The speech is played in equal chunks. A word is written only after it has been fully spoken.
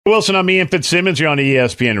Wilson, I'm Ian Fitzsimmons. You're on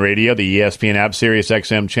ESPN Radio, the ESPN app, Sirius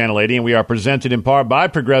XM Channel 80, and we are presented in part by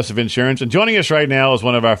Progressive Insurance. And joining us right now is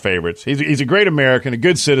one of our favorites. He's a great American, a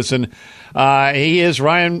good citizen. He is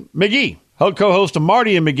Ryan McGee, co-host of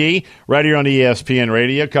Marty and McGee, right here on ESPN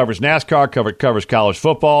Radio. Covers NASCAR, covers college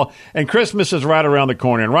football, and Christmas is right around the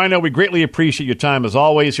corner. And Ryan, we greatly appreciate your time as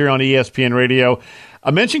always here on ESPN Radio.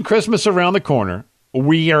 I mentioned Christmas around the corner.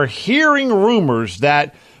 We are hearing rumors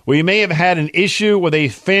that we may have had an issue with a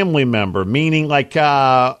family member, meaning like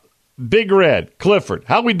Big Red, Clifford.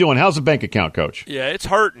 How we doing? How's the bank account, Coach? Yeah, it's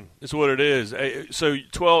hurting is what it is. So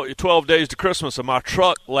 12 days to Christmas, and my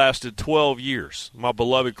truck lasted 12 years. My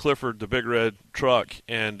beloved Clifford, the Big Red truck.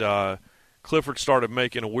 And Clifford started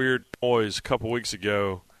making a weird noise a couple weeks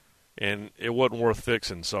ago, and it wasn't worth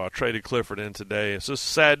fixing. So I traded Clifford in today. It's just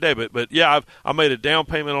a sad day. But yeah, I made a down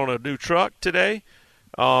payment on a new truck today.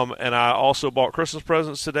 And I also bought Christmas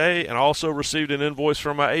presents today, and I also received an invoice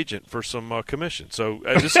from my agent for some commission. So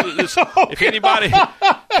if anybody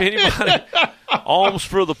alms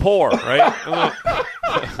for the poor, right?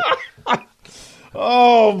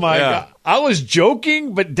 Oh my God! I was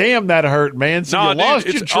joking, but damn, that hurt, man. So you lost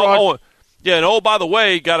your truck. Yeah, and by the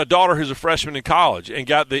way, got a daughter who's a freshman in college, and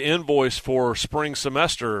got the invoice for spring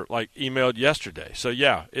semester emailed yesterday. So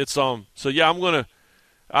yeah, it's I'm gonna.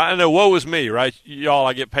 I know, woe is me, right? Y'all,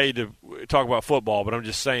 I get paid to talk about football, but I'm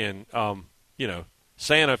just saying,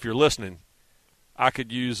 Santa, if you're listening, I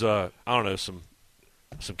could use, some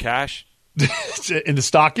cash. In the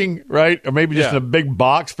stocking, right? Or maybe just in a big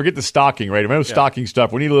box. Forget the stocking, right? Remember stocking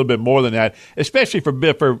stuff. We need a little bit more than that, especially for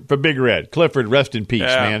Big Red. Clifford, rest in peace,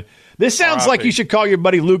 man. This sounds like you should call your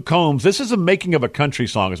buddy Luke Combs. This is the making of a country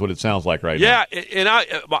song is what it sounds like right now. Yeah, and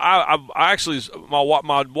I actually, my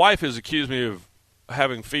wife has accused me of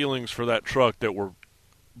having feelings for that truck that were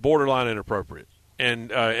borderline inappropriate, and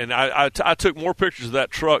I took more pictures of that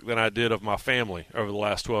truck than I did of my family over the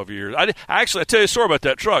last 12 years. I tell you a story about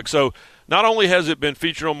that truck. So not only has it been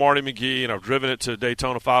featured on Marty McGee, and I've driven it to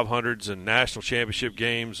Daytona 500s and national championship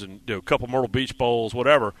games and a couple Myrtle Beach Bowls,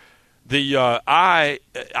 whatever. I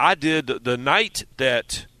did the night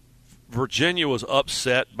that Virginia was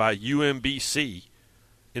upset by UMBC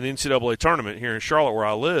in the NCAA tournament here in Charlotte, where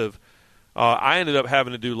I live. I ended up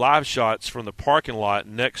having to do live shots from the parking lot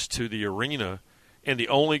next to the arena, and the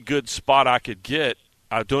only good spot I could get,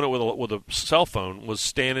 doing it with a cell phone, was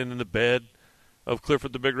standing in the bed of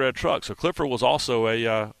Clifford the Big Red truck. So Clifford was also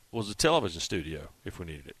a television studio if we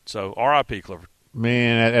needed it. So R.I.P. Clifford.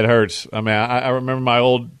 Man, that hurts. I mean, I remember my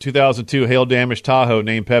old 2002 hail-damaged Tahoe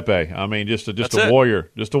named Pepe. I mean, just a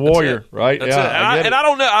warrior, right? That's it. And I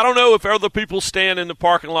don't know if other people stand in the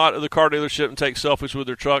parking lot of the car dealership and take selfies with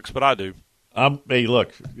their trucks, but I do. Hey,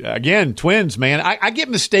 look, again, twins, man. I get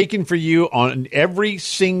mistaken for you on every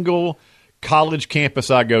single college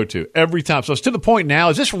campus I go to, every time. So it's to the point now.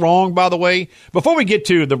 Is this wrong, by the way? Before we get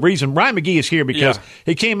to the reason, Ryan McGee is here because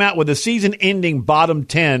he came out with a season-ending bottom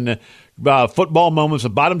 10 football moments, a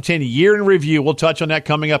bottom 10 year in review. We'll touch on that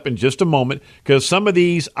coming up in just a moment because some of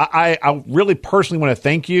these, I really personally want to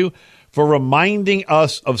thank you for reminding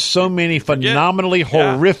us of so many phenomenally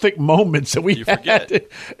horrific moments that we had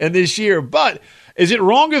in this year. But is it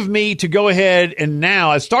wrong of me to go ahead and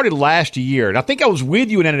now, it started last year, and I think I was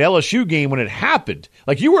with you in an LSU game when it happened.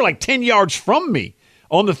 Like you were 10 yards from me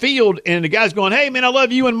on the field, and the guy's going, hey, man, I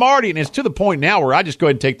love you and Marty. And it's to the point now where I just go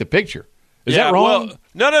ahead and take the picture. Is that wrong? Well,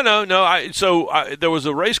 no. There was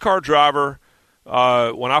a race car driver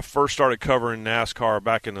when I first started covering NASCAR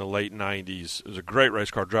back in the late 90s. It was a great race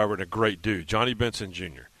car driver and a great dude, Johnny Benson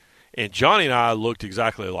Jr. And Johnny and I looked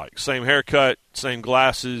exactly alike. Same haircut, same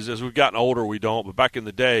glasses. As we've gotten older, we don't. But back in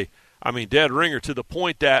the day, I mean, dead ringer to the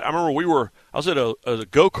point that I remember I was at a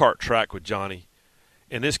go-kart track with Johnny,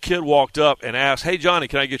 and this kid walked up and asked, hey, Johnny,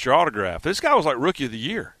 can I get your autograph? This guy was like Rookie of the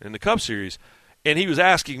Year in the Cup Series. And he was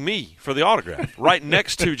asking me for the autograph right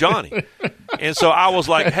next to Johnny. And so I was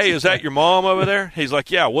like, hey, is that your mom over there? He's like,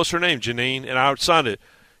 yeah, what's her name, Janine? And I signed it,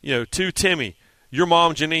 to Timmy. Your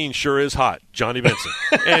mom, Janine, sure is hot, Johnny Benson.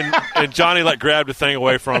 And Johnny grabbed the thing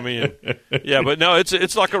away from me. And but no,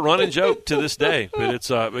 it's like a running joke to this day. But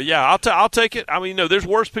I'll take it. I mean, there's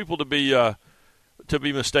worse people to be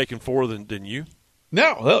mistaken for than you.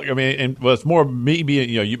 No, I mean, it's more me being,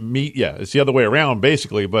 it's the other way around,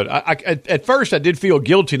 basically. But at first I did feel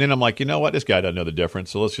guilty, and then I'm like, you know what, this guy doesn't know the difference,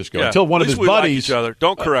 so let's just go. Until one of his buddies. Like each other.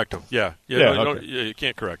 Don't correct him. You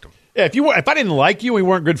can't correct him. Yeah, if I didn't like you and we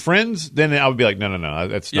weren't good friends, then I would be like, no,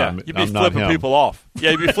 that's not. You'd be flipping people off.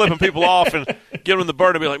 Yeah, you'd be flipping people off, and give him the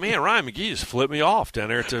bird and be like, man, Ryan McGee just flipped me off down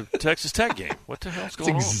there at the Texas Tech game. What the hell's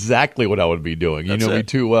going on? That's exactly what I would be doing. You That's know me it.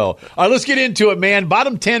 too well. All right, let's get into it, man.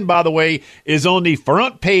 Bottom 10, by the way, is on the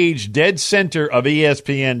front page, dead center of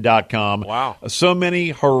ESPN.com. Wow. So many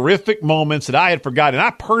horrific moments that I had forgotten.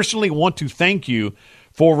 I personally want to thank you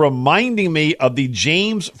for reminding me of the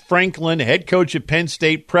James Franklin, head coach at Penn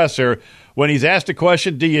State presser, when he's asked a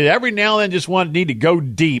question, do you every now and then just need to go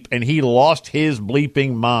deep? And he lost his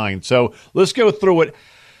bleeping mind. So let's go through it.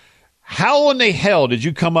 How in the hell did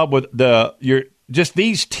you come up with just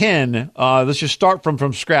these 10? Let's just start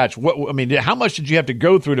from scratch. How much did you have to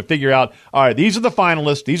go through to figure out, all right, these are the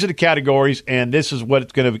finalists, these are the categories, and this is what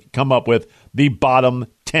it's going to come up with, the bottom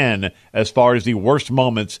 10 as far as the worst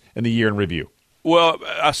moments in the year in review? Well,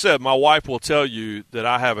 I said my wife will tell you that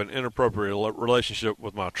I have an inappropriate relationship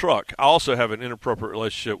with my truck. I also have an inappropriate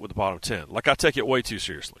relationship with the bottom 10. Like, I take it way too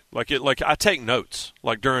seriously. Like I take notes,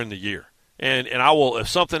 like, during the year. And I will, if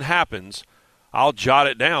something happens, I'll jot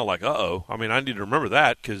it down like, uh-oh. I mean, I need to remember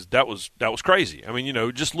that because that was crazy. I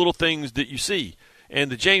mean, just little things that you see. And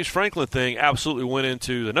the James Franklin thing absolutely went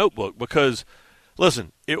into the notebook because,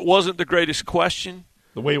 listen, it wasn't the greatest question.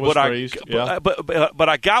 The way it was phrased, yeah. But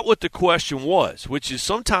I got what the question was, which is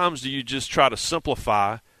sometimes do you just try to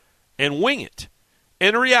simplify and wing it?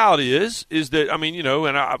 And the reality is that, I mean,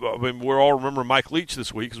 and we're all remembering Mike Leach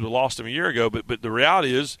this week because we lost him a year ago, but the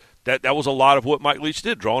reality is that was a lot of what Mike Leach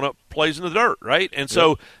did, drawing up plays in the dirt, right? And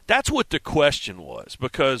so that's what the question was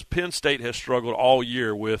because Penn State has struggled all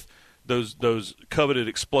year with those coveted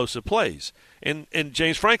explosive plays. And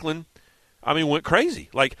James Franklin, I mean, went crazy.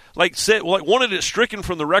 Like wanted it stricken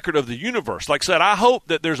from the record of the universe. Like said, I hope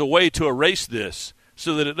that there's a way to erase this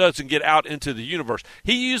so that it doesn't get out into the universe.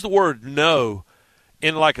 He used the word no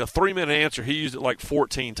in like a 3-minute answer. He used it like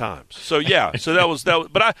 14 times. So yeah, that was.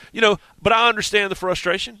 But I understand the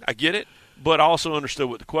frustration. I get it. But I also understood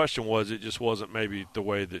what the question was. It just wasn't maybe the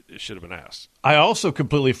way that it should have been asked. I also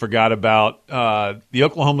completely forgot about the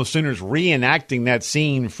Oklahoma Sooners reenacting that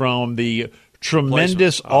scene from the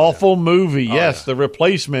tremendous, awful movie. Yes, The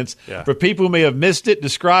Replacements. Yeah. For people who may have missed it,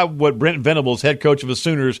 describe what Brent Venables, head coach of the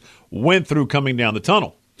Sooners, went through coming down the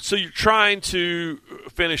tunnel. So you're trying to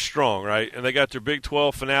finish strong, right? And they got their Big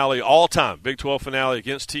 12 finale all-time, Big 12 finale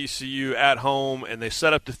against TCU at home, and they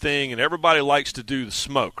set up the thing, and everybody likes to do the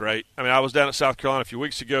smoke, right? I mean, I was down at South Carolina a few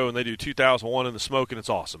weeks ago, and they do 2001 in the smoke, and it's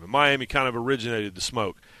awesome. And Miami kind of originated the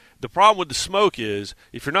smoke. The problem with the smoke is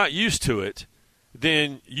if you're not used to it,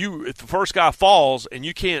 then if the first guy falls and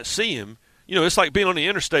you can't see him, it's like being on the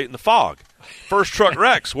interstate in the fog. First truck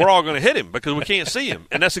wrecks, we're all going to hit him because we can't see him,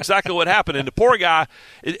 and that's exactly what happened. And the poor guy,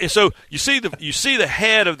 so you see the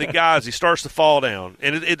head of the guy as he starts to fall down,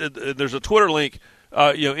 and there's a Twitter link,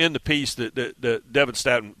 in the piece that Devin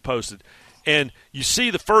Staten posted, and you see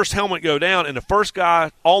the first helmet go down, and the first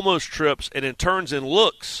guy almost trips, and then turns and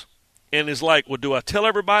looks, and is like, well, do I tell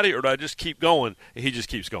everybody or do I just keep going? And he just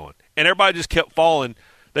keeps going. And everybody just kept falling.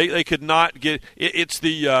 They could not get it. It's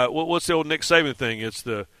the what's the old Nick Saban thing? It's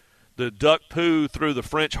the duck poo through the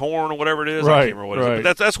French horn or whatever it is. Right, I can't remember what it is.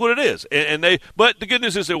 But that's what it is. But the good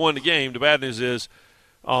news is they won the game. The bad news is,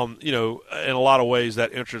 in a lot of ways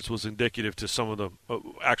that entrance was indicative to some of the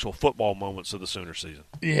actual football moments of the Sooner season.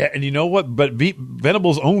 Yeah, and you know what? But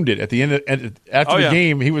Venables owned it at the end. After the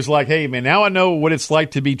game, he was like, "Hey, man, now I know what it's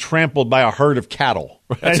like to be trampled by a herd of cattle."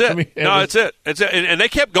 Right? That's it. That's it. And they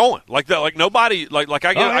kept going like that. Like nobody.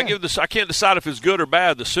 I give this. I can't decide if it's good or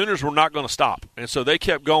bad. The Sooners were not going to stop, and so they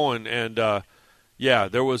kept going. And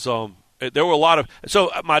there was there were a lot of.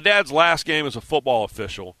 So my dad's last game as a football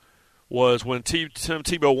official was when Tim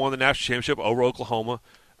Tebow won the national championship over Oklahoma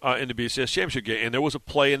in the BCS championship game. And there was a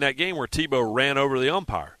play in that game where Tebow ran over the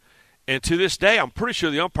umpire. And to this day, I'm pretty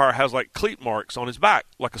sure the umpire has like cleat marks on his back,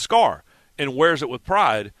 like a scar, and wears it with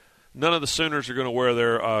pride. None of the Sooners are going to wear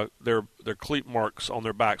their cleat marks on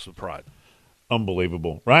their backs with pride.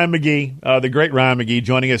 Unbelievable. Ryan McGee, the great Ryan McGee,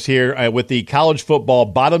 joining us here with the college football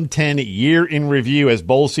bottom 10 year in review as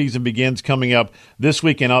bowl season begins coming up this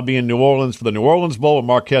weekend. I'll be in New Orleans for the New Orleans Bowl with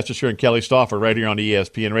Mark Kestisher and Kelly Stauffer right here on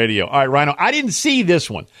ESPN Radio. All right, Rhino, I didn't see this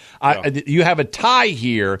one. You have a tie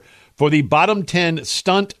here for the bottom 10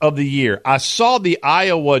 stunt of the year. I saw the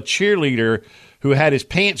Iowa cheerleader who had his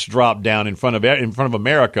pants dropped down in front of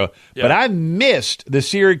America, but I missed the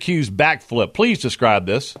Syracuse backflip. Please describe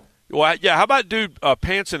this. Well, yeah. How about dude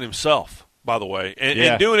pantsing himself? By the way,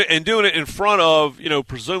 and doing it in front of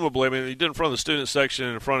presumably. I mean, he did it in front of the student section,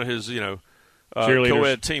 in front of his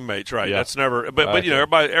co-ed teammates, right? Yeah. That's never. But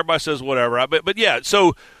everybody says whatever. But yeah.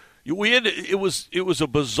 So it was a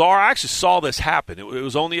bizarre. I actually saw this happen. It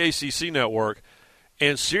was on the ACC network,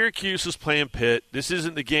 and Syracuse is playing Pitt. This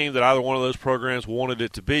isn't the game that either one of those programs wanted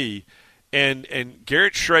it to be. And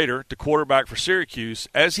Garrett Schrader, the quarterback for Syracuse,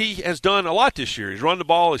 as he has done a lot this year, he's run the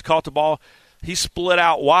ball, he's caught the ball, he split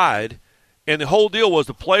out wide, and the whole deal was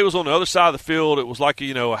the play was on the other side of the field. It was like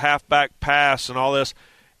a halfback pass and all this.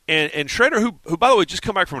 And Schrader, who by the way just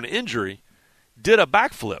come back from an injury, did a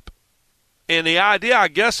backflip. And the idea, I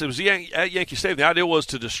guess, it was at Yankee Stadium. The idea was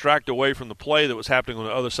to distract away from the play that was happening on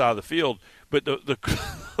the other side of the field. But the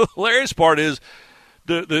hilarious part is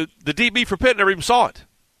the DB for Pitt never even saw it.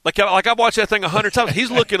 Like I've watched that thing 100 times.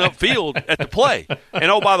 He's looking upfield at the play.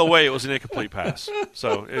 And, oh, by the way, it was an incomplete pass.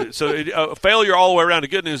 So a failure all the way around. The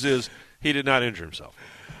good news is he did not injure himself.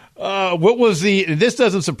 What was this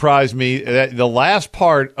doesn't surprise me, that the last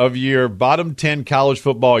part of your bottom 10 college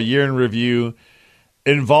football year in review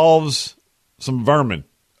involves some vermin,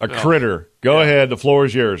 a critter. Go ahead. The floor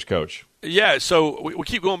is yours, Coach. Yeah, so we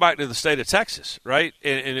keep going back to the state of Texas, right?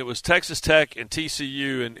 And it was Texas Tech and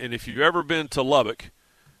TCU. And if you've ever been to Lubbock,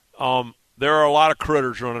 there are a lot of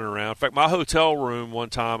critters running around. In fact, my hotel room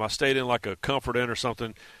one time, I stayed in like a Comfort Inn or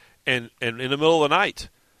something, and in the middle of the night,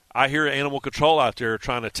 I hear animal control out there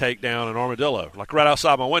trying to take down an armadillo, like right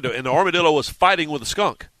outside my window, and the armadillo was fighting with a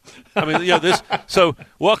skunk. I mean, this. So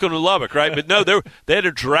welcome to Lubbock, right? But no, they had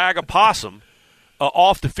to drag a possum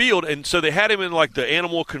off the field, and so they had him in like the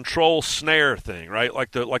animal control snare thing, right?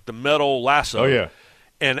 Like the metal lasso. Oh yeah.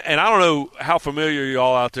 And I don't know how familiar you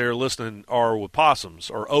all out there listening are with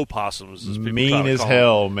possums or opossums, as people mean as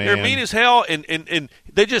hell, man. They're mean as hell, and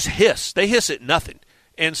they just hiss. They hiss at nothing.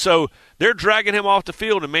 And so they're dragging him off the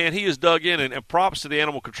field, and, man, he is dug in. And props to the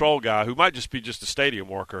animal control guy, who might just be just a stadium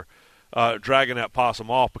worker, dragging that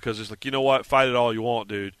possum off, because it's like, you know what, fight it all you want,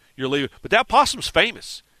 dude. You're leaving. But that possum's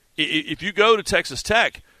famous. If you go to Texas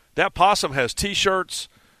Tech, that possum has T-shirts.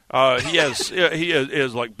 He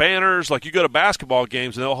has like banners. Like you go to basketball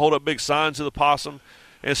games, and they'll hold up big signs of the possum.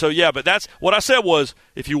 And so, yeah, but that's what I said was,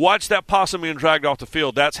 if you watch that possum being dragged off the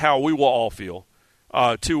field, that's how we will all feel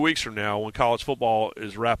 2 weeks from now when college football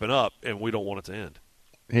is wrapping up, and we don't want it to end.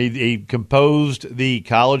 He composed the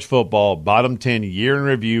college football bottom 10 year in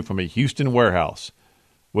review from a Houston warehouse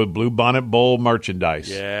with Blue Bonnet Bowl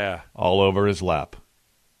merchandise all over his lap.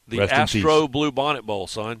 The Astro Blue Bonnet Bowl,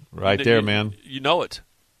 son. Right there, man. You know it.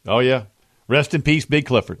 Oh, yeah. Rest in peace, Big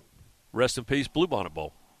Clifford. Rest in peace, Blue Bonnet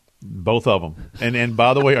Bowl. Both of them. And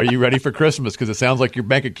by the way, are you ready for Christmas? Because it sounds like your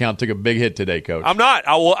bank account took a big hit today, Coach. I'm not.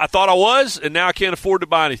 I thought I was, and now I can't afford to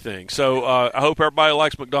buy anything. So I hope everybody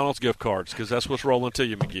likes McDonald's gift cards, because that's what's rolling to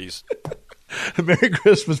you, McGee's. Merry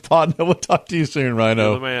Christmas, partner. We'll talk to you soon, Rhino.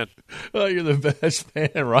 You're the man. Oh, you're the best man.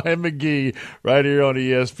 Ryan McGee, right here on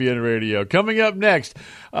ESPN Radio. Coming up next,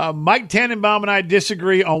 Mike Tannenbaum and I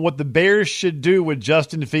disagree on what the Bears should do with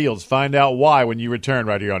Justin Fields. Find out why when you return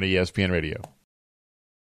right here on ESPN Radio.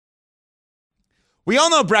 We all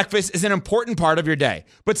know breakfast is an important part of your day,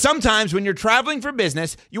 but sometimes when you're traveling for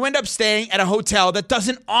business, you end up staying at a hotel that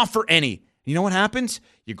doesn't offer any. You know what happens?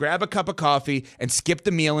 You grab a cup of coffee and skip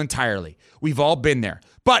the meal entirely. We've all been there.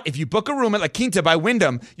 But if you book a room at La Quinta by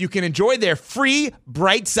Wyndham, you can enjoy their free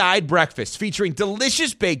Bright Side breakfast featuring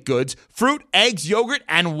delicious baked goods, fruit, eggs, yogurt,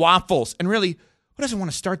 and waffles. And really, who doesn't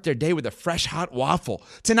want to start their day with a fresh, hot waffle?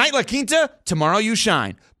 Tonight, La Quinta, tomorrow you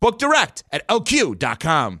shine. Book direct at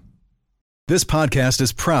lq.com. This podcast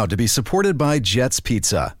is proud to be supported by Jets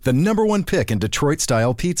Pizza, the #1 pick in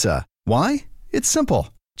Detroit-style pizza. Why? It's simple.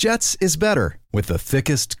 Jets is better. With the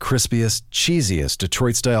thickest, crispiest, cheesiest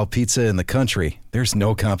Detroit-style pizza in the country, there's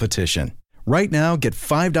no competition. Right now, get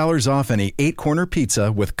 $5 off any 8-corner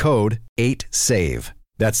pizza with code 8SAVE.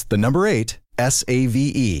 That's the number 8,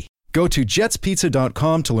 S-A-V-E. Go to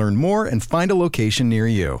jetspizza.com to learn more and find a location near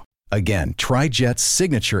you. Again, try Jet's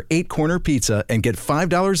signature 8-corner pizza and get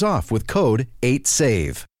 $5 off with code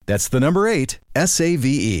 8SAVE. That's the number 8,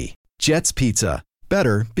 S-A-V-E. Jet's Pizza.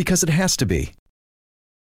 Better because it has to be.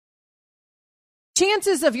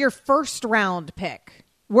 Chances of your first round pick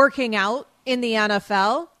working out in the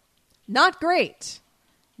NFL, not great.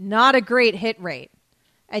 Not a great hit rate.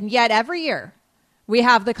 And yet every year we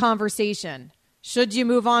have the conversation. Should you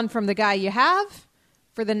move on from the guy you have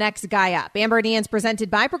for the next guy up? Amber and Ian's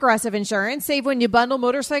presented by Progressive Insurance. Save when you bundle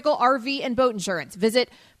motorcycle, RV, and boat insurance. Visit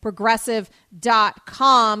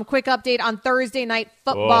Progressive.com. Quick update on Thursday Night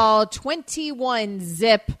Football.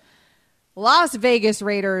 21-zip. Las Vegas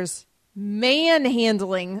Raiders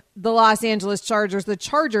manhandling the Los Angeles Chargers. The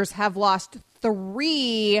Chargers have lost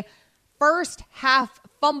 3 first half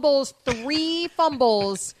fumbles, 3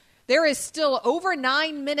 fumbles. There is still over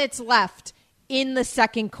 9 minutes left in the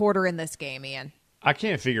second quarter in this game, Ian. I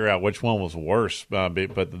can't figure out which one was worse, but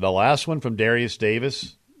the last one from Darius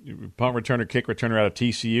Davis, punt returner, kick returner out of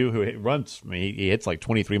TCU who runs. I mean, he hits like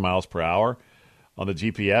 23 miles per hour on the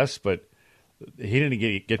GPS, but he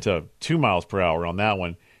didn't get to 2 miles per hour on that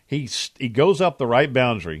one. He goes up the right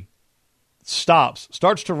boundary, stops,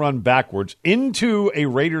 starts to run backwards into a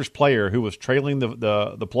Raiders player who was trailing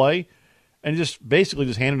the play, and just basically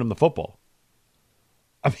just handed him the football.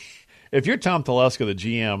 I mean, if you're Tom Telesco, the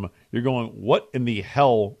GM, you're going, what in the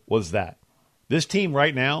hell was that? This team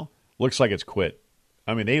right now looks like it's quit.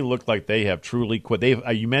 I mean, they look like they have truly quit.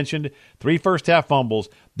 You mentioned 3 first-half fumbles.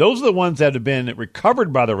 Those are the ones that have been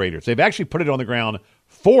recovered by the Raiders. They've actually put it on the ground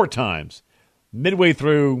 4 times. Midway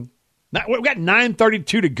through, we've got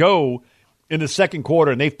 9:32 to go in the second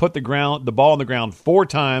quarter, and they've put the ball on the ground 4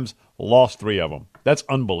 times, lost 3 of them. That's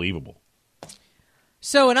unbelievable.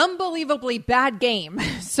 So an unbelievably bad game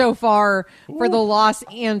so far for the Los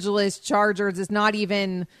Angeles Chargers. Is not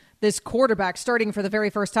even this quarterback starting for the very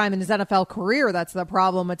first time in his NFL career. That's the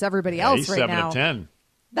problem. It's everybody else right now. He's 7-10.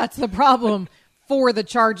 That's the problem for the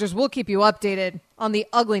Chargers. We'll keep you updated on the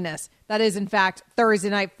ugliness that is, in fact, Thursday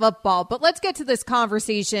Night Football. But let's get to this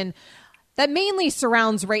conversation that mainly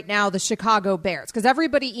surrounds right now the Chicago Bears, because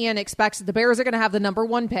everybody, Ian, expects the Bears are going to have the number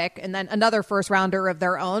 1 pick and then another first rounder of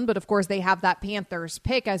their own. But of course, they have that Panthers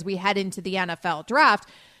pick as we head into the NFL draft.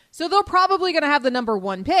 So they're probably going to have the number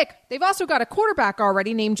 1 pick. They've also got a quarterback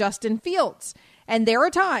already named Justin Fields. And there are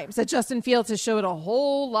times that Justin Fields has showed a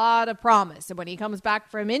whole lot of promise. And when he comes back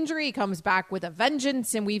from injury, he comes back with a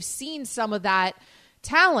vengeance. And we've seen some of that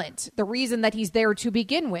talent, the reason that he's there to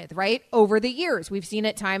begin with, right? Over the years, we've seen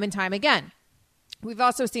it time and time again. We've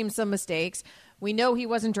also seen some mistakes. We know he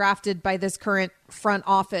wasn't drafted by this current front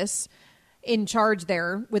office in charge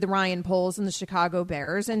there with Ryan Poles and the Chicago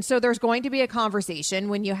Bears. And so there's going to be a conversation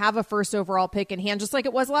when you have a first overall pick in hand, just like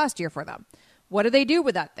it was last year for them. What do they do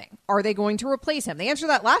with that thing? Are they going to replace him? The answer to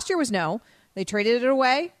that last year was no. They traded it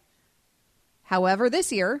away. However,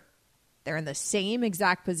 this year, they're in the same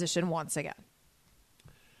exact position once again.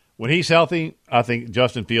 When he's healthy, I think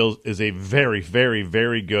Justin Fields is a very, very,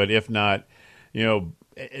 very good, if not,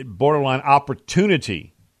 borderline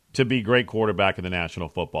opportunity to be great quarterback in the National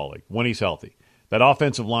Football League when he's healthy. That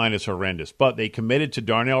offensive line is horrendous, but they committed to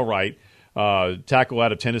Darnell Wright, tackle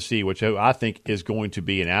out of Tennessee, which I think is going to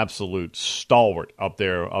be an absolute stalwart up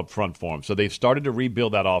there up front for him. So they've started to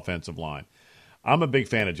rebuild that offensive line. I'm a big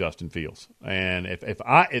fan of Justin Fields, and if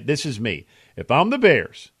this is me, if I'm the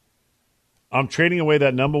Bears, I'm trading away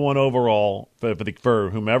that number 1 overall for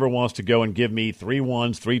whomever wants to go and give me 3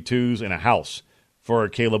 1s, 3 2s, and a house for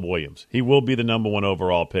Caleb Williams. He will be the number 1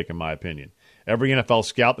 overall pick, in my opinion. Every NFL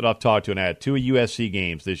scout that I've talked to, and I had 2 USC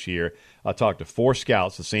games this year, I talked to 4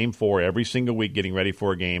 scouts, the same 4 every single week getting ready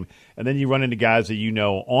for a game. And then you run into guys that you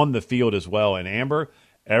know on the field as well. And Amber,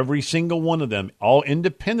 every single one of them, all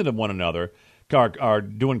independent of one another, are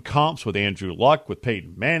doing comps with Andrew Luck, with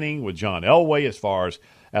Peyton Manning, with John Elway as far as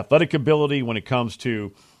athletic ability when it comes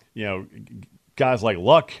to, guys like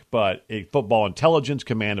Luck, but a football intelligence,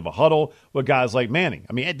 command of a huddle with guys like Manning.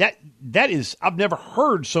 I mean, that is, I've never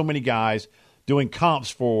heard so many guys doing comps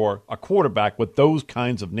for a quarterback with those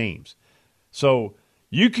kinds of names. So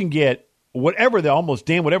you can get whatever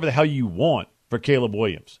the hell you want for Caleb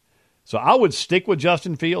Williams. So I would stick with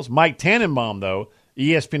Justin Fields. Mike Tannenbaum, though,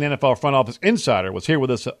 ESPN NFL front office insider, was here with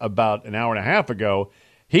us about an hour and a half ago.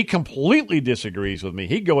 He completely disagrees with me.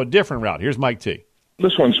 He'd go a different route. Here's Mike T.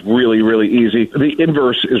 This one's really, really easy. The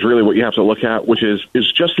inverse is really what you have to look at, which is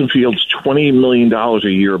Justin Fields $20 million a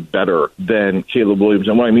year better than Caleb Williams?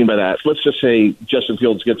 And what I mean by that, let's just say Justin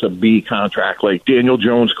Fields gets a B contract, like Daniel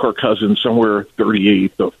Jones, Kirk Cousins, somewhere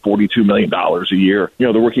 $38 to $42 million a year.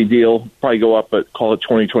 The rookie deal probably go up, but call it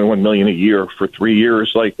 $20, $21 million a year for 3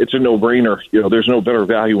 years. Like, it's a no-brainer. There's no better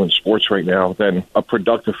value in sports right now than a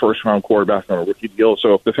productive first-round quarterback on a rookie deal.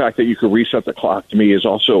 So the fact that you could reset the clock, to me, is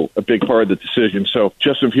also a big part of the decision. So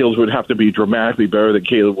Justin Fields would have to be dramatically better than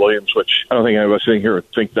Caleb Williams, which I don't think any of us sitting here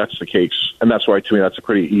think that's the case. And that's why, to me, that's a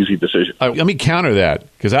pretty easy decision. Let me counter that,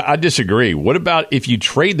 because I disagree. What about if you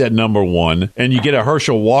trade that number 1 and you get a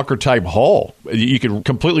Herschel Walker-type haul? You could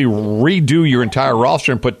completely redo your entire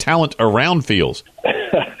roster and put talent around Fields.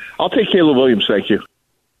 I'll take Caleb Williams, thank you.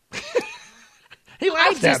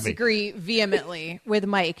 I disagree vehemently with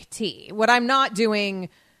Mike T. What I'm not doing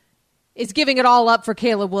is giving it all up for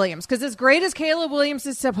Caleb Williams, because as great as Caleb Williams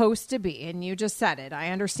is supposed to be, and you just said it, I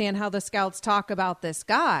understand how the scouts talk about this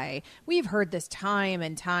guy. We've heard this time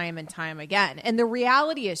and time and time again. And the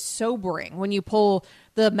reality is sobering when you pull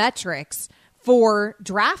the metrics for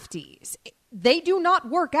draftees. They do not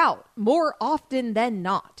work out more often than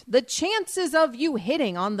not. The chances of you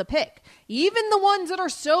hitting on the pick, even the ones that are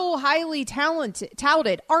so highly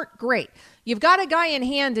touted, aren't great. You've got a guy in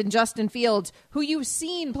hand in Justin Fields who you've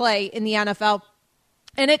seen play in the NFL.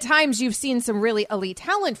 And at times you've seen some really elite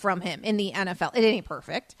talent from him in the NFL. It ain't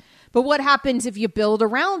perfect. But what happens if you build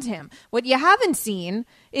around him? What you haven't seen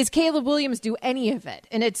is Caleb Williams do any of it.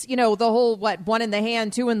 And it's, the whole, one in the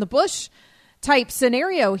hand, two in the bush type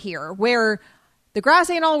scenario here where the grass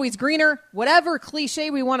ain't always greener. Whatever cliche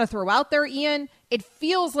we want to throw out there, Ian, it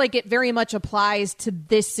feels like it very much applies to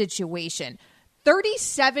this situation.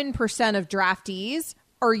 37% of draftees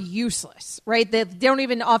are useless, right? They don't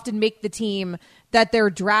even often make the team that they're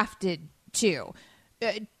drafted to.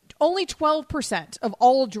 Only 12% of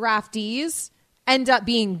all draftees end up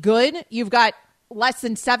being good. You've got less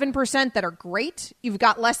than 7% that are great. You've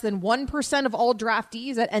got less than 1% of all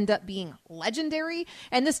draftees that end up being legendary.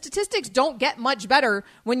 And the statistics don't get much better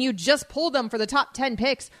when you just pull them for the top 10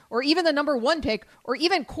 picks or even the number 1 pick or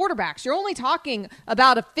even quarterbacks. You're only talking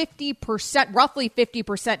about a 50%, roughly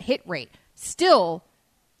 50% hit rate. Still,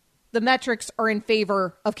 the metrics are in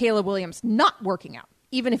favor of Caleb Williams not working out,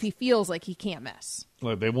 even if he feels like he can't miss.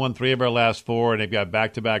 Look, they won 3 of our last 4, and they've got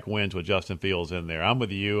back-to-back wins with Justin Fields in there. I'm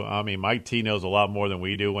with you. I mean, Mike T knows a lot more than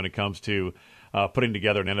we do when it comes to putting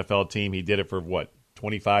together an NFL team. He did it for,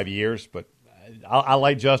 25 years? But I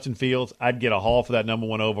like Justin Fields. I'd get a haul for that number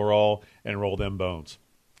 1 overall and roll them bones.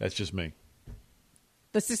 That's just me.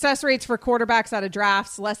 The success rates for quarterbacks out of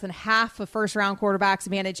drafts, less than half of first-round quarterbacks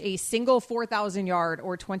manage a single 4,000-yard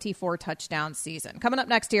or 24-touchdown season. Coming up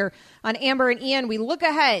next here on Amber and Ian, we look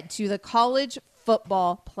ahead to the college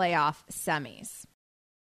football playoff semis.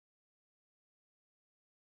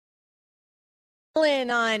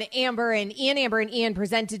 On Amber and Ian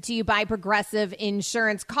presented to you by Progressive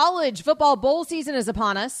Insurance. College football bowl season is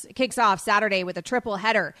upon us. It kicks off Saturday with a triple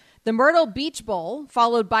header. The Myrtle Beach Bowl,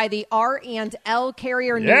 followed by the R&L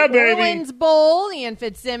Carrier New Orleans Bowl. Ian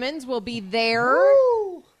Fitzsimmons will be there.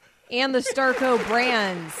 Woo! And the Starco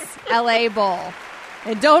Brands LA Bowl.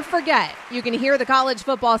 And don't forget, you can hear the college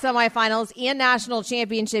football semifinals and national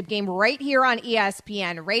championship game right here on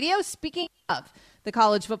ESPN Radio. Speaking of the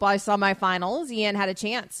college football semifinals, Ian had a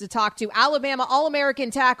chance to talk to Alabama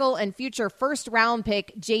All-American tackle and future first-round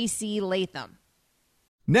pick J.C. Latham.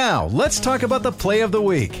 Now, let's talk about the play of the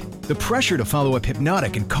week. The pressure to follow up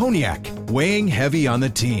Hypnotic and Cognac, weighing heavy on the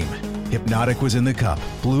team. Hypnotic was in the cup,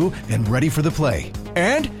 blue, and ready for the play.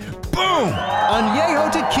 And boom!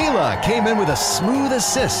 Añejo Tequila came in with a smooth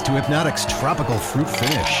assist to Hypnotic's tropical fruit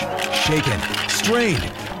finish. Shaken, strained,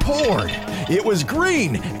 poured. It was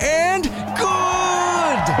green and good!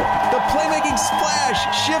 The playmaking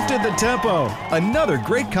splash shifted the tempo. Another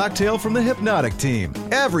great cocktail from the Hypnotic team.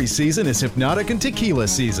 Every season is Hypnotic and Tequila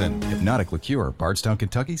season. Hypnotic Liqueur, Bardstown,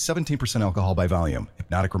 Kentucky, 17% alcohol by volume.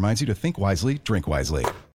 Hypnotic reminds you to think wisely, drink wisely.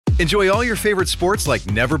 Enjoy all your favorite sports like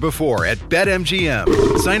never before at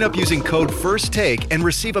BetMGM. Sign up using code FIRSTTAKE and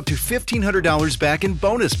receive up to $1,500 back in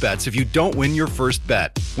bonus bets if you don't win your first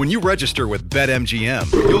bet. When you register with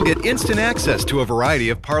BetMGM, you'll get instant access to a variety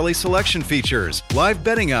of parlay selection features, live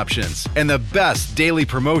betting options, and the best daily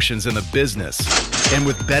promotions in the business. And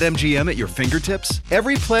with BetMGM at your fingertips,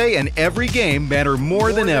 every play and every game matter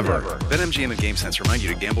more than ever. BetMGM and GameSense remind you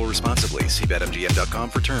to gamble responsibly. See BetMGM.com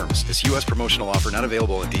for terms. This U.S. promotional offer not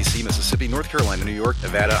available in D.C., Mississippi, North Carolina, New York,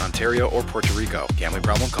 Nevada, Ontario, or Puerto Rico. Gambling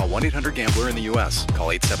problem? Call 1-800-GAMBLER in the U.S. Call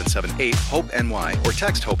 877-8-HOPE-NY or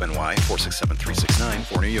text HOPE-NY 467-369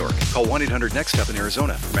 for New York. Call 1-800-NEXT-STEP in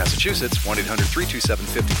Arizona. For Massachusetts,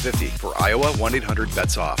 1-800-327-5050. For Iowa,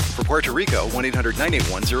 1-800-BETS-OFF. For Puerto Rico,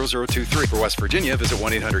 1-800-981-0023. For West Virginia, visit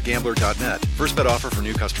 1-800-GAMBLER.net. First bet offer for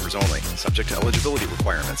new customers only. Subject to eligibility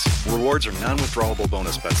requirements. Rewards are non-withdrawable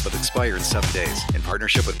bonus bets that expire in 7 days. In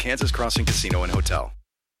partnership with Kansas Crossing Casino and Hotel.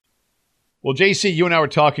 Well, JC, you and I were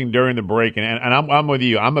talking during the break, and I'm with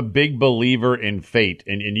you. I'm a big believer in fate,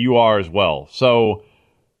 and you are as well. So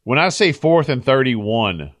when I say 4th and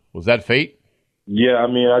 31, was that fate? Yeah, I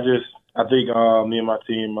mean, I think me and my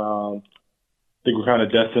team, think we're kind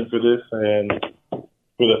of destined for this, and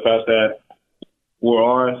for the fact that we're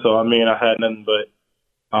on. So, I mean, I had nothing but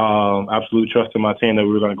absolute trust in my team that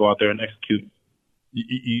we were going to go out there and execute.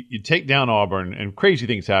 You take down Auburn, and crazy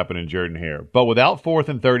things happen in Jordan-Hare. But without 4th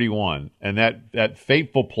and 31 and that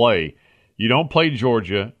fateful play, you don't play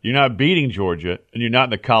Georgia, you're not beating Georgia, and you're not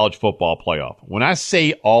in the college football playoff. When I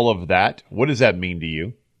say all of that, what does that mean to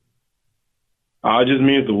you? It just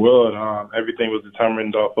means the world. Everything was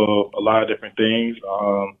determined off of a lot of different things.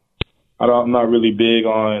 I'm not really big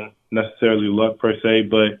on necessarily luck per se,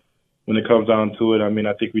 but when it comes down to it, I mean,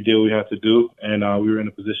 I think we did what we had to do, and we were in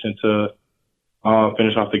a position to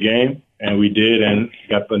finish off the game, and we did, and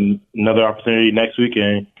got another opportunity next week,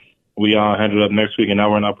 and we handled up next week, and now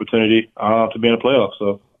we're an opportunity to be in the playoffs.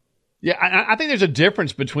 So Yeah, I think there's a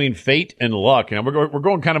difference between fate and luck. And we're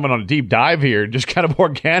going kind of on a deep dive here, just kind of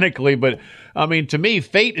organically. But, I mean, to me,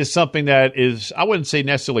 fate is something that is, I wouldn't say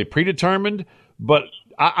necessarily predetermined, but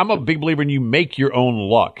I'm a big believer in you make your own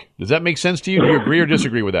luck. Does that make sense to you? Do you agree or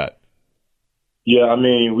disagree with that? Yeah, I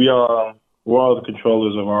mean, we're all the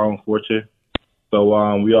controllers of our own fortune. So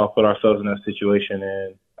we all put ourselves in that situation,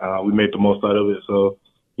 and we made the most out of it. So,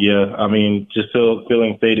 yeah, I mean, just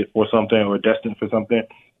feeling fated for something or destined for something,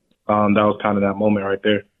 that was kind of that moment right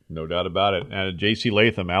there. No doubt about it. And J.C.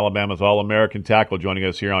 Latham, Alabama's All-American tackle, joining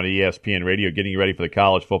us here on ESPN Radio, getting you ready for the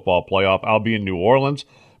college football playoff. I'll be in New Orleans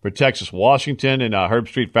for Texas, Washington, and Herb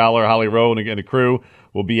Street, Fowler, Holly Rowe, and the crew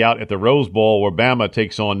will be out at the Rose Bowl where Bama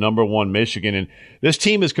takes on number 1 Michigan. And this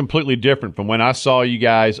team is completely different from when I saw you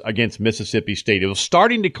guys against Mississippi State. It was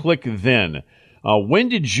starting to click then. When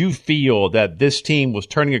did you feel that this team was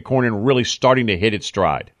turning a corner and really starting to hit its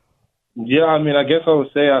stride? Yeah, I mean, I guess I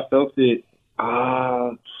would say I felt it.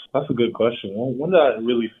 That's a good question. When did I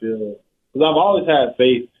really feel? Because I've always had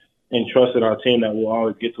faith and trust in our team that we'll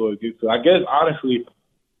always get to what we get to. I guess, honestly,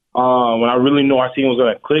 when I really knew our team was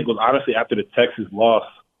going to click was honestly after the Texas loss.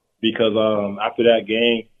 Because after that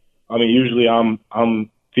game, I mean, usually I'm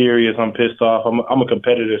furious, I'm pissed off. I'm a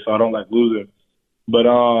competitor, so I don't like losing. But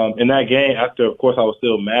in that game, after, of course, I was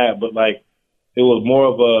still mad, but, like, it was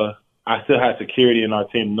more of I still had security in our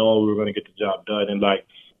team knowing we were going to get the job done. And, like,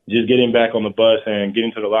 just getting back on the bus and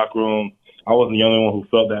getting to the locker room, I wasn't the only one who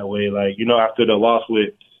felt that way. Like, you know, after the loss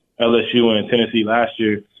with LSU and Tennessee last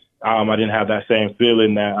year, I didn't have that same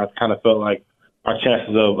feeling that I kind of felt like our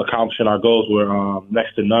chances of accomplishing our goals were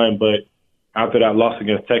next to none. But after that loss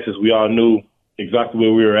against Texas, we all knew exactly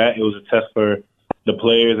where we were at. It was a test for the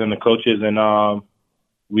players and the coaches. And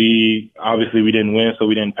we didn't win, so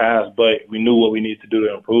we didn't pass, but we knew what we needed to do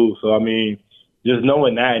to improve. So, I mean, just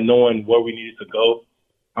knowing that and knowing where we needed to go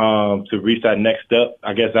to reach that next step,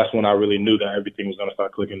 I guess that's when I really knew that everything was going to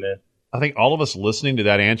start clicking in. I think all of us listening to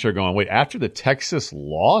that answer are going, wait, after the Texas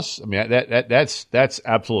loss? I mean, that's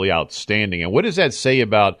absolutely outstanding. And what does that say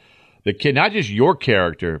about the kid, not just your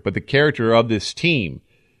character, but the character of this team,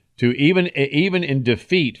 to even in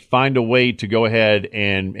defeat find a way to go ahead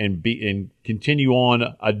and continue on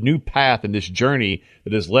a new path in this journey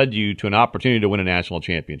that has led you to an opportunity to win a national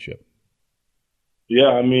championship? Yeah,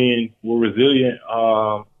 I mean, we're resilient.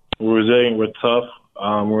 We're tough.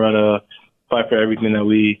 We're gonna fight for everything that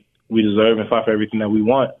we deserve and fight for everything that we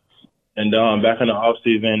want. And back in the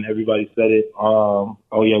offseason, everybody said it.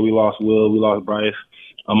 We lost Will, we lost Bryce,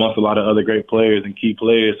 amongst a lot of other great players and key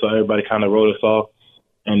players. So everybody kind of wrote us off.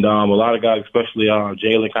 And a lot of guys, especially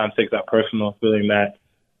Jalen, kind of takes that personal, feeling that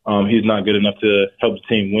he's not good enough to help the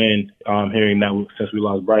team win, hearing that since we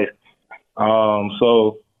lost Bryce.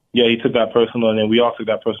 Yeah, he took that personal, and then we all took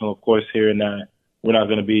that personal, of course, hearing that we're not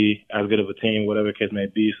going to be as good of a team, whatever the case may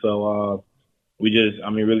be. So we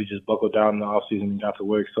really just buckled down in the offseason and got to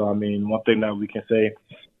work. So, I mean, one thing that we can say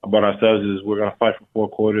about ourselves is we're going to fight for 4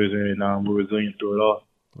 quarters, and we're resilient through it all.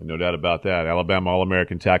 No doubt about that. Alabama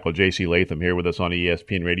All-American tackle J.C. Latham here with us on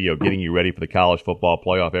ESPN Radio, getting you ready for the college football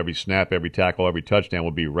playoff. Every snap, every tackle, every touchdown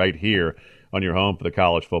will be right here on your home for the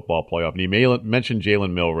college football playoff. And you mentioned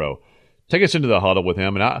Jalen Milroe. Take us into the huddle with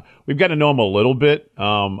him. And we've got to know him a little bit.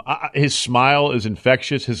 His smile is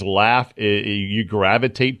infectious. His laugh, you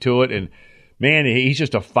gravitate to it. And, man, he's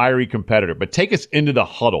just a fiery competitor. But take us into the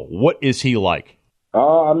huddle. What is he like?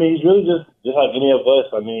 I mean, he's really just like any of us.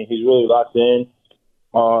 I mean, he's really locked in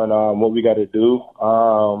on what we got to do.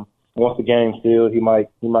 Once the game's still, he might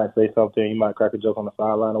say something. He might crack a joke on the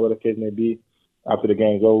sideline or whatever the case may be after the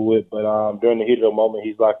game's over with. But during the heat of the moment,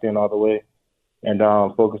 he's locked in all the way and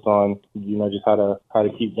focused on, just how to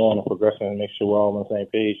keep going and progressing and make sure we're all on the same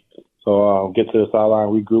page. So get to the sideline,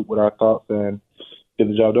 regroup with our thoughts, and get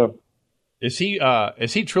the job done. Is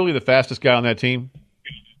he truly the fastest guy on that team?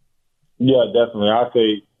 Yeah, definitely. I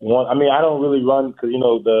say one. I mean, I don't really run because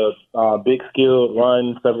the big skill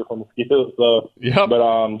run separate from the skill. So, yep.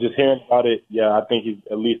 But just hearing about it, yeah, I think he's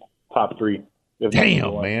at least top 3.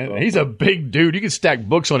 Damn, man, so. He's a big dude. You can stack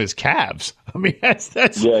books on his calves. I mean, that's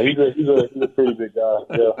yeah. He's a pretty big guy.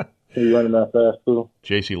 Yeah, he's running that fast too.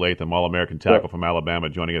 J.C. Latham, All-American tackle from Alabama,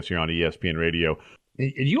 joining us here on ESPN Radio.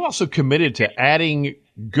 And you also committed to adding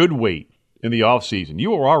good weight in the offseason.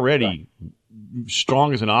 You were already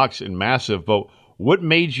strong as an ox and massive, but what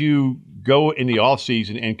made you go in the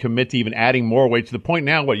offseason and commit to even adding more weight to the point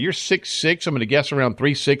now, you're 6'6", I'm going to guess around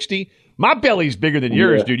 360? My belly's bigger than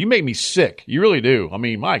yours, dude. You make me sick. You really do. I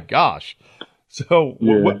mean, my gosh. So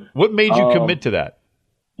what made you commit to that?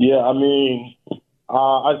 Yeah, I mean,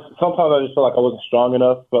 sometimes I just felt like I wasn't strong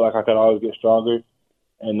enough, felt like I could always get stronger.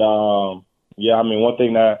 And, Yeah, I mean, one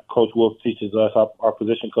thing that Coach Wolf teaches us, our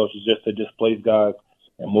position coach, is just to displace guys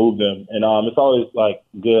and move them. And it's always, like,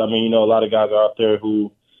 good. I mean, a lot of guys are out there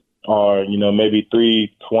who are, maybe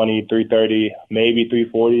 320, 330, maybe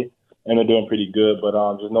 340, and they're doing pretty good. But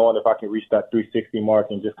just knowing if I can reach that 360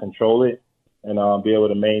 mark and just control it and be able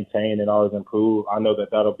to maintain and always improve, I know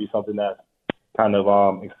that that'll be something that's kind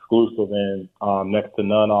of exclusive and next to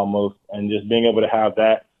none almost. And just being able to have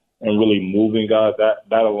that and really moving guys, that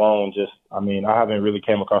alone just, I haven't really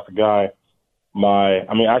came across a guy.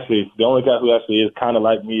 Actually, the only guy who actually is kind of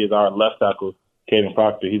like me is our left tackle, Caden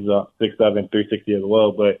Proctor. He's 6'7", 360 as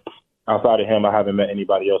well. But outside of him, I haven't met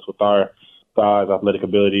anybody else with our size, athletic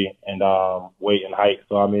ability, and weight and height.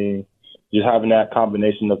 So, just having that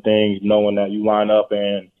combination of things, knowing that you line up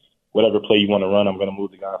and whatever play you want to run, I'm going to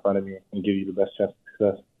move the guy in front of me and give you the best chance of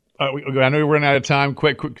success. I know we're running out of time.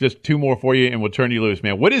 Quick, just two more for you, and we'll turn you loose,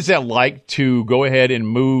 man. What is that like to go ahead and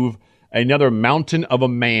move another mountain of a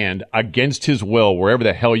man against his will, wherever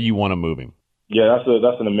the hell you want to move him? Yeah,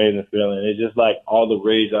 that's an amazing feeling. It's just like all the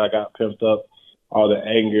rage that I got pimped up, all the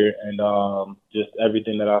anger, and just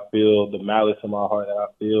everything that I feel, the malice in my heart that I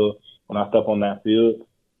feel when I step on that field,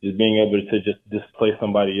 just being able to just displace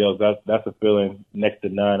somebody else. That's a feeling next to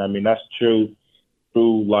none. That's true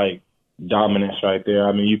like dominance right there.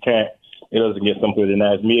 It doesn't get simpler than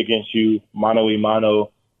that. It's me against you, mano a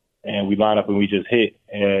mano, and we line up and we just hit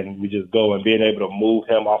and we just go, and being able to move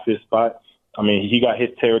him off his spot. He got his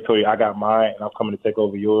territory, I got mine, and I'm coming to take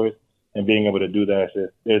over yours. And being able to do that,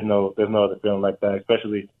 there's no other feeling like that,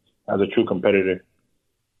 especially as a true competitor.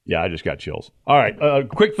 Yeah, I just got chills. All right,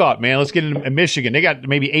 quick thought, man. Let's get into Michigan. They got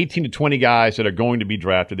maybe 18 to 20 guys that are going to be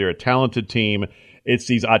drafted. They're a talented team. It's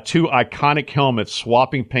these two iconic helmets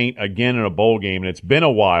swapping paint again in a bowl game, and it's been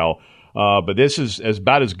a while. But this is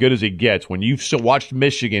about as good as it gets. When you've watched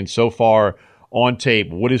Michigan so far on tape,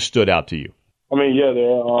 what has stood out to you?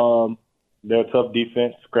 They're a tough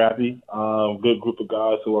defense, scrappy, good group of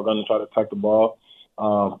guys who are going to try to attack the ball,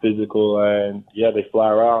 physical, and, they fly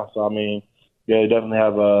around. So, they definitely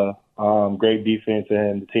have a great defense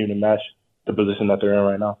and the team to match the position that they're in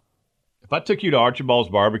right now. If I took you to Archibald's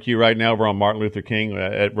Barbecue right now over on Martin Luther King,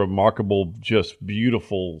 at remarkable, just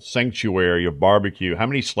beautiful sanctuary of barbecue, how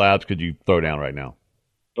many slabs could you throw down right now?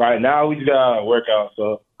 Right now, we just got a workout,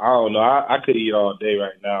 so I don't know. I could eat all day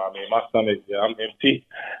right now. My stomach, I'm empty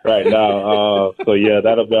right now.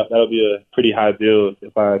 That'll be a pretty high deal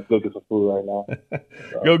if I go get some food right now.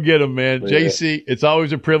 So, go get them, man. JC, it's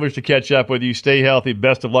always a privilege to catch up with you. Stay healthy.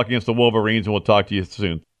 Best of luck against the Wolverines, and we'll talk to you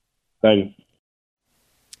soon. Thank you.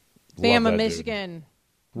 Bama, Michigan,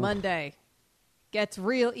 Monday. Gets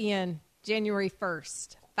real, Ian, January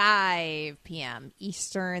 1st. 5 p.m.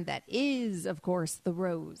 Eastern. That is, of course, the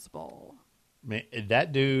Rose Bowl. Man,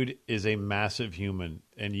 that dude is a massive human,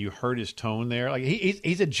 and you heard his tone there. Like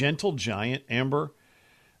he's a gentle giant, Amber,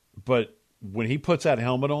 but when he puts that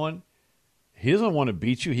helmet on, he doesn't want to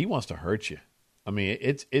beat you. He wants to hurt you. And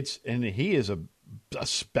he is a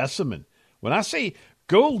specimen. When I say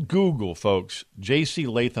go Google, folks, J.C.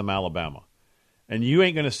 Latham, Alabama. And you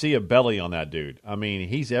ain't going to see a belly on that dude.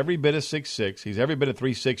 He's every bit of 6'6". He's every bit of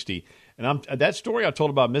 360. And that story I told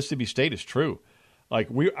about Mississippi State is true. I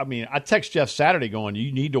text Jeff Saturday going,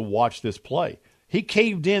 you need to watch this play. He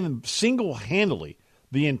caved in single-handedly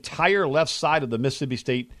the entire left side of the Mississippi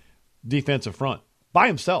State defensive front by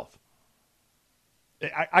himself.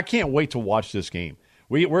 I can't wait to watch this game.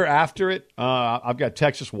 We're after it. I've got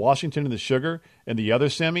Texas, Washington in the Sugar and the other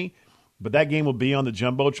semi. But that game will be on the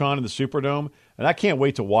Jumbotron in the Superdome, and I can't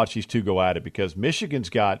wait to watch these two go at it because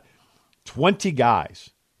Michigan's got 20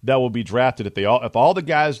 guys that will be drafted. If all the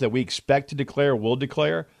guys that we expect to declare will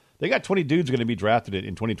declare, they got 20 dudes going to be drafted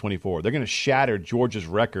in 2024. They're going to shatter Georgia's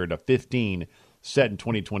record of 15 set in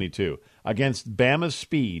 2022 against Bama's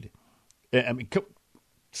speed.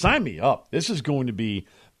 Sign me up. This is going to be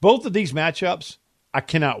both of these matchups. I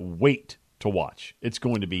cannot wait to watch. It's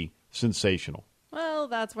going to be sensational. Well,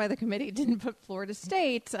 that's why the committee didn't put Florida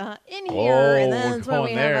State in here, and that's why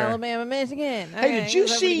we have Alabama, Michigan. Hey, did you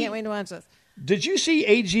see? Can't wait to watch this. Did you see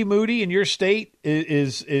A.G. Moody in your state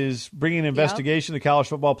is bringing an investigation to the college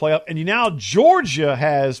football playoff, and now Georgia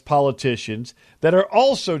has politicians that are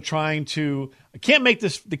also trying to. I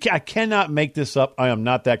cannot make this up. I am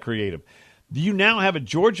not that creative. You now have a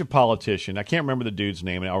Georgia politician. I can't remember the dude's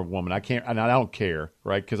name or woman. I can't, and I don't care,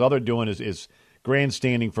 right? Because all they're doing is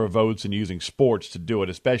grandstanding for votes and using sports to do it,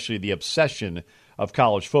 especially the obsession of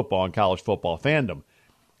college football and college football fandom,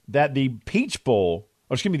 that the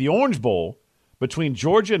the Orange Bowl between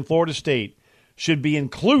Georgia and Florida State should be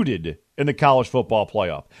included in the college football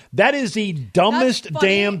playoff. That is the dumbest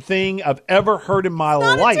damn thing I've ever heard in my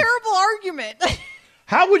life. Not a terrible argument.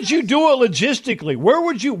 How would you do it logistically? Where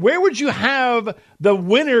would you have the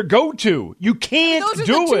winner go to? You can't do it.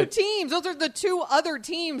 Those are the two teams. Those are the two other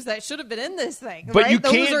teams that should have been in this thing. But right? you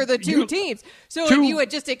Those can't, are the two teams. So if you had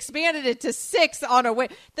just expanded it to 6 on a way,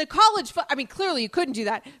 the college. I mean, clearly you couldn't do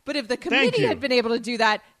that. But if the committee had been able to do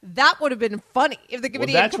that, that would have been funny. If the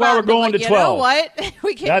committee had come out and been like, you know what,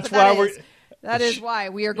 we can't. That's why we're. That is why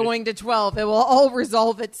we are going to 12. It will all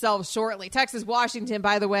resolve itself shortly. Texas, Washington,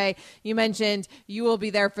 by the way, you mentioned you will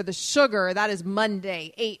be there for the Sugar. That is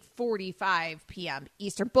Monday, 8:45 p.m.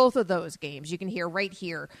 Eastern. Both of those games you can hear right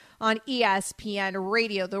here on ESPN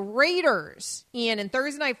Radio. The Raiders, Ian, in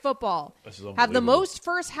Thursday Night Football have the most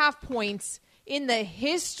first half points in the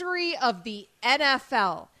history of the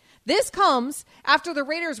NFL. This comes after the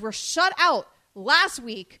Raiders were shut out last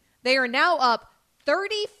week. They are now up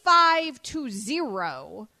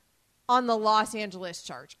 35-0 on the Los Angeles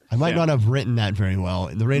Chargers. I might not have written that very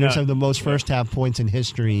well. The Raiders have the most first half points in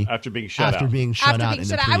history after being shut out.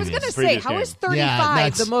 I was going to say, how is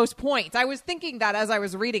 35 the most points? I was thinking that as I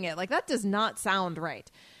was reading it. Like, that does not sound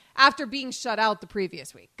right. After being shut out the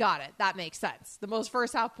previous week. Got it. That makes sense. The most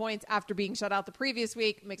first half points after being shut out the previous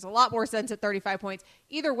week makes a lot more sense at 35 points.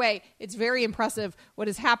 Either way, it's very impressive what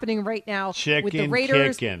is happening right now with the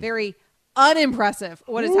Raiders. Very unimpressive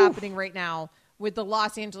what is happening right now with the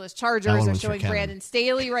Los Angeles Chargers. They're showing Brandon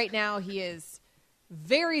Staley right now. He is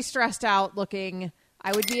very stressed out looking.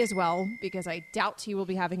 I would be as well, because I doubt he will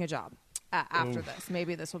be having a job after this.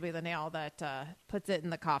 Maybe this will be the nail that puts it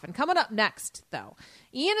in the coffin. Coming up next, though,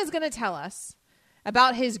 Ian is going to tell us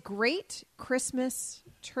about his great Christmas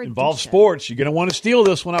tradition. Involves sports. You're going to want to steal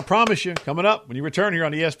this one, I promise you. Coming up when you return here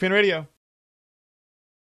on ESPN Radio.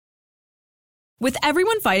 With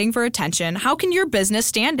everyone fighting for attention, how can your business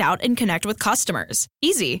stand out and connect with customers?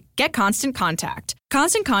 Easy. Get Constant Contact.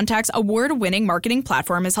 Constant Contact's award-winning marketing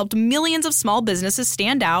platform has helped millions of small businesses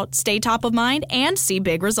stand out, stay top of mind, and see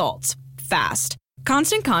big results fast.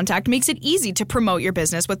 Constant Contact makes it easy to promote your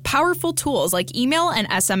business with powerful tools like email and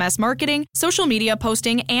SMS marketing, social media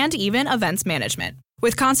posting, and even events management.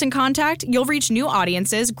 With Constant Contact, you'll reach new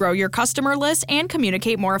audiences, grow your customer list, and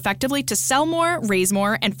communicate more effectively to sell more, raise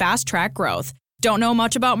more, and fast-track growth. Don't know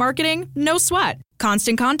much about marketing? No sweat.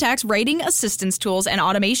 Constant Contact's writing assistance tools and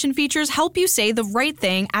automation features help you say the right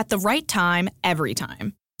thing at the right time, every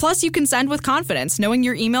time. Plus, you can send with confidence, knowing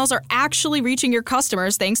your emails are actually reaching your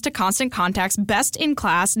customers thanks to Constant Contact's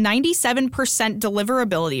best-in-class 97%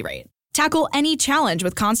 deliverability rate. Tackle any challenge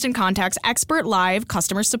with Constant Contact's expert live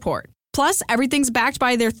customer support. Plus, everything's backed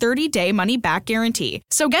by their 30-day money-back guarantee.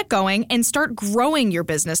 So get going and start growing your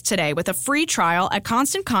business today with a free trial at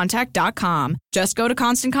ConstantContact.com. Just go to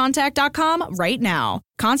ConstantContact.com right now.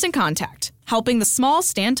 Constant Contact, helping the small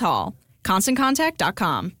stand tall.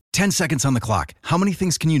 ConstantContact.com. 10 seconds on the clock. How many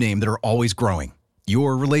things can you name that are always growing?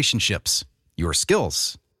 Your relationships, your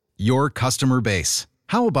skills, your customer base.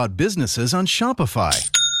 How about businesses on Shopify?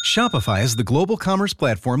 Shopify is the global commerce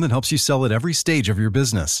platform that helps you sell at every stage of your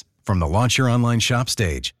business. From the launch your online shop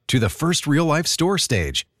stage, to the first real-life store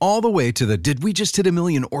stage, all the way to the did we just hit a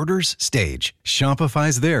million orders stage,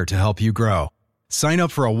 Shopify's there to help you grow. Sign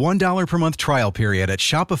up for a $1 per month trial period at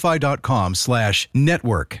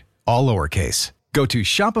shopify.com/network, all lowercase. Go to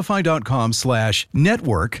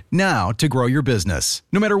shopify.com/network now to grow your business,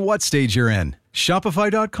 no matter what stage you're in.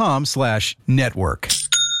 Shopify.com/network.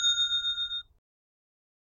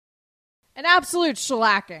 An absolute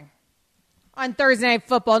shellacking on Thursday Night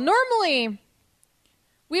Football. Normally,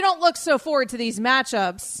 we don't look so forward to these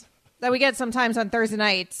matchups that we get sometimes on Thursday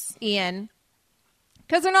nights, Ian,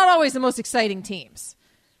 because they're not always the most exciting teams.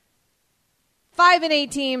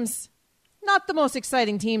 5-8 teams, not the most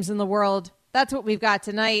exciting teams in the world. That's what we've got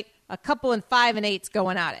tonight. A couple in 5-8s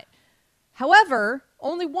going at it. However,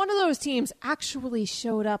 only one of those teams actually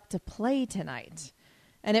showed up to play tonight,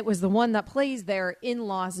 and it was the one that plays there in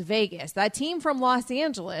Las Vegas. That team from Los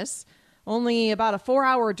Angeles, only about a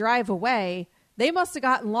 4-hour drive away, they must have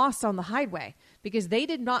gotten lost on the highway because they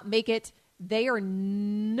did not make it. They are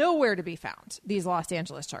nowhere to be found, these Los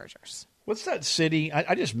Angeles Chargers. What's that city?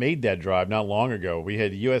 I just made that drive not long ago. We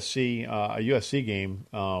had a USC game,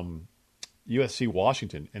 USC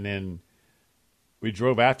Washington, and then we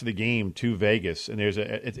drove after the game to Vegas. And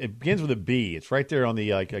it begins with a B. It's right there on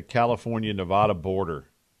the California-Nevada border.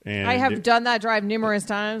 And I have done that drive numerous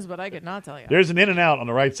times, but I could not tell you. There's an In-N-Out on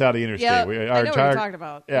the right side of the interstate. Yeah, I know what you're talking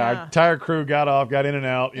about. Yeah, our entire crew got off, got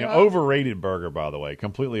In-N-Out. Overrated burger, by the way.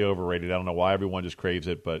 Completely overrated. I don't know why everyone just craves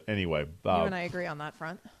it, but anyway. You and I agree on that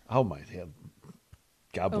front. Oh, my God.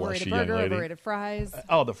 God bless Overrated you, young burger, lady. overrated fries.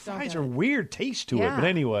 The fries are weird taste to it. Yeah. But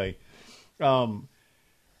anyway,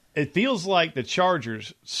 it feels like the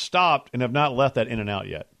Chargers stopped and have not left that in and out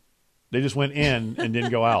yet. They just went in and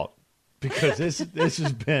didn't go out because this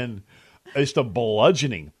has been just a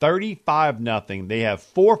bludgeoning. 35-0. They have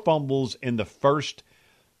 4 fumbles in the first,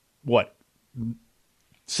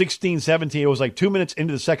 16, 17. It was like 2 minutes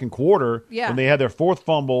into the second quarter when they had their 4th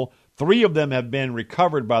fumble. 3 of them have been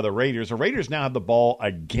recovered by the Raiders. The Raiders now have the ball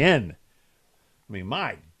again. I mean,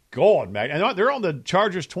 my God, man. And they're on the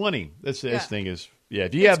Chargers 20. This thing is,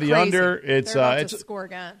 if you have the crazy. under, it's They're about to score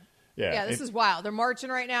again. Yeah, this is wild. They're marching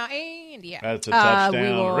right now, and that's a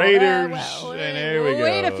touchdown. Raiders, and there we go.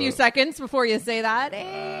 Wait a few seconds before you say that,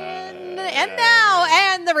 and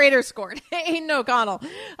the Raiders scored. Aiden O'Connell,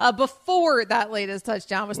 before that latest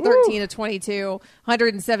touchdown, was 13-22,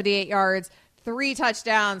 178 yards, 3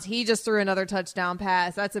 touchdowns. He just threw another touchdown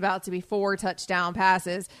pass. That's about to be 4 touchdown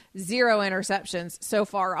passes, 0 interceptions so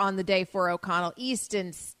far on the day for O'Connell.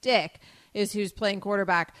 Easton Stick is who's playing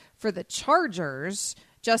quarterback for the Chargers.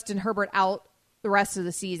 Justin Herbert out the rest of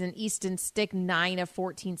the season. Easton Stick 9 of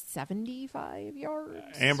 14, 75 yards.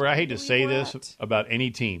 Amber, I hate to say this about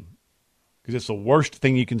any team because it's the worst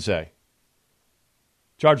thing you can say.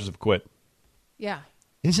 Chargers have quit. Yeah.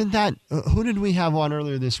 Isn't that who did we have on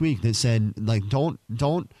earlier this week that said like don't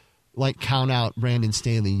like count out Brandon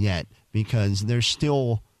Staley yet because there's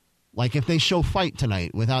still like if they show fight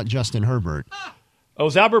tonight without Justin Herbert. Oh, it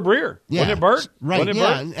was Albert Breer. Yeah. Wasn't it Bert? Right, Wasn't it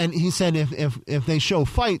yeah. Bert? And he said if they show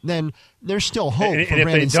fight, then there's still hope and for if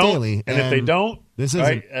Brandon they don't, Staley. And if they don't, this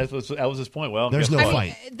right, that was his point. Well, there's no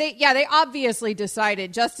fight. They obviously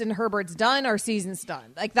decided Justin Herbert's done, our season's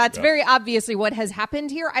done. Like, that's very obviously what has happened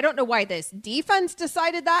here. I don't know why this defense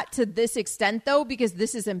decided that to this extent, though, because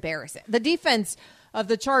this is embarrassing. The defense of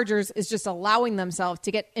the Chargers is just allowing themselves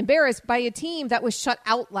to get embarrassed by a team that was shut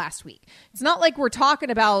out last week. It's not like we're talking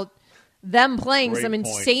about them playing some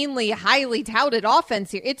insanely highly touted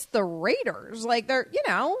offense here. It's the Raiders. Like, they're,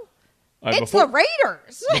 it's the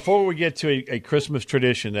Raiders. Before we get to a Christmas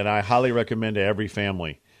tradition that I highly recommend to every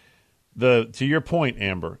family, to your point,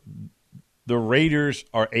 Amber, the Raiders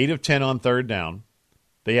are 8 of 10 on third down.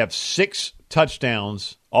 They have 6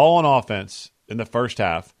 touchdowns, all on offense in the first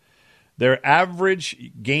half. Their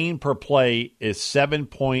average gain per play is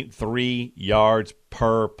 7.3 yards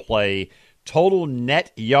per play. Total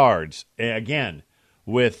net yards, again,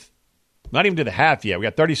 with not even to the half yet. We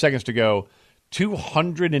got 30 seconds to go.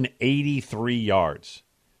 283 yards,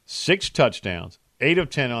 6 touchdowns, 8 of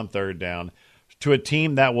 10 on third down to a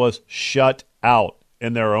team that was shut out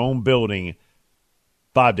in their own building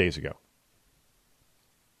 5 days ago.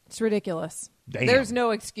 It's ridiculous. Damn. There's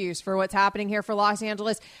no excuse for what's happening here for Los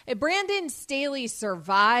Angeles. If Brandon Staley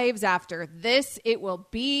survives after this, it will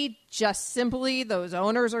be just simply those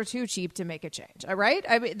owners are too cheap to make a change. All right?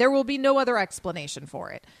 I mean, there will be no other explanation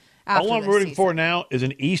for it. All I'm rooting for now is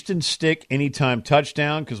an Easton Stick anytime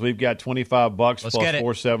touchdown because we've got $25 plus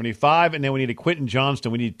 $4.75, and then we need a Quentin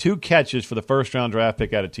Johnston. We need 2 catches for the first-round draft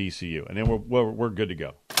pick out of TCU, and then we're good to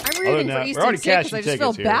go. I'm rooting for Easton Stick because I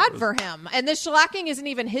just feel bad for him. And this shellacking isn't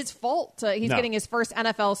even his fault. He's getting his first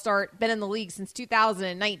NFL start, been in the league since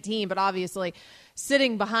 2019, but obviously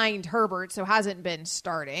sitting behind Herbert, so hasn't been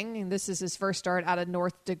starting. And this is his first start out of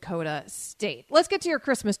North Dakota State. Let's get to your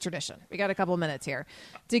Christmas tradition. We got a couple minutes here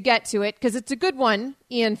to get to it because it's a good one,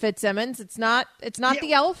 Ian Fitzsimmons. It's not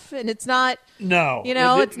the elf, and it's not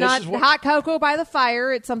it's not hot cocoa by the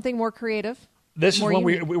fire. It's something more creative. This is when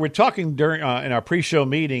we were talking during in our pre-show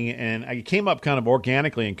meeting, and I came up kind of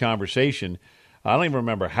organically in conversation. I don't even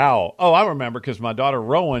remember how. Oh, I remember because my daughter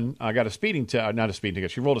Rowan got not a speeding ticket.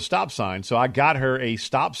 She rolled a stop sign, so I got her a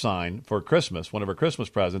stop sign for Christmas, one of her Christmas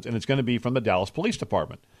presents, and it's going to be from the Dallas Police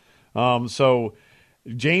Department. So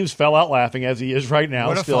James fell out laughing, as he is right now.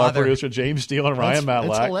 What a still father. Our producer, James Steele and Ryan Matlack.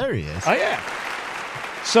 That's hilarious. Oh,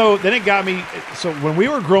 yeah. So then it got me. So when we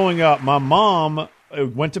were growing up, my mom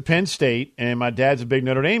went to Penn State, and my dad's a big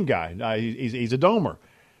Notre Dame guy. He's a Domer.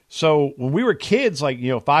 So when we were kids,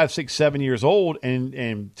 5, 6, 7 years old,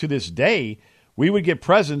 and to this day, we would get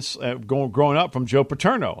presents growing up from Joe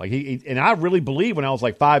Paterno. And I really believe when I was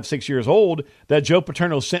 5, 6 years old that Joe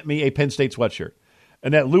Paterno sent me a Penn State sweatshirt,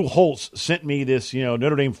 and that Lou Holtz sent me this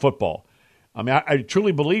Notre Dame football. I mean, I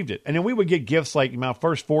truly believed it. And then we would get gifts like my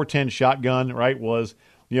first 410 shotgun, right, was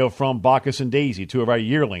from Bacchus and Daisy, 2 of our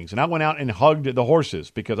yearlings. And I went out and hugged the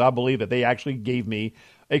horses because I believe that they actually gave me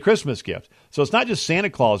a Christmas gift. So it's not just Santa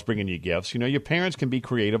Claus bringing you gifts. Your parents can be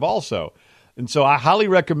creative also. And so I highly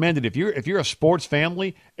recommend it. If you're a sports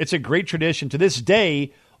family, it's a great tradition. To this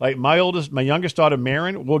day, like my youngest daughter,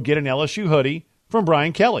 Marin, will get an LSU hoodie from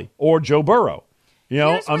Brian Kelly or Joe Burrow. You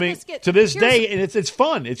know, Here's I what mean, this gets- to this here's- day, and it's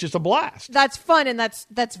fun. It's just a blast. That's fun, and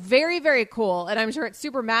that's very, very cool. And I'm sure it's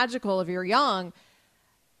super magical if you're young.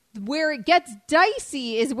 Where it gets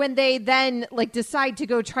dicey is when they then like decide to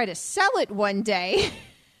go try to sell it one day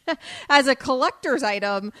as a collector's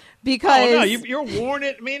item because Oh no, you're worn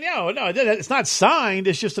it. I mean, no, it's not signed.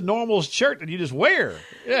 It's just a normal shirt that you just wear.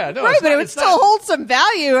 Yeah, no, right, it's but not, it would it's still not, hold some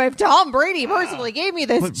value if Tom Brady personally gave me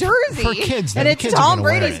this But jersey. for kids, and the it's kids are Tom gonna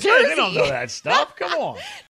wear Brady's it. jersey. They don't know that stuff. Come on.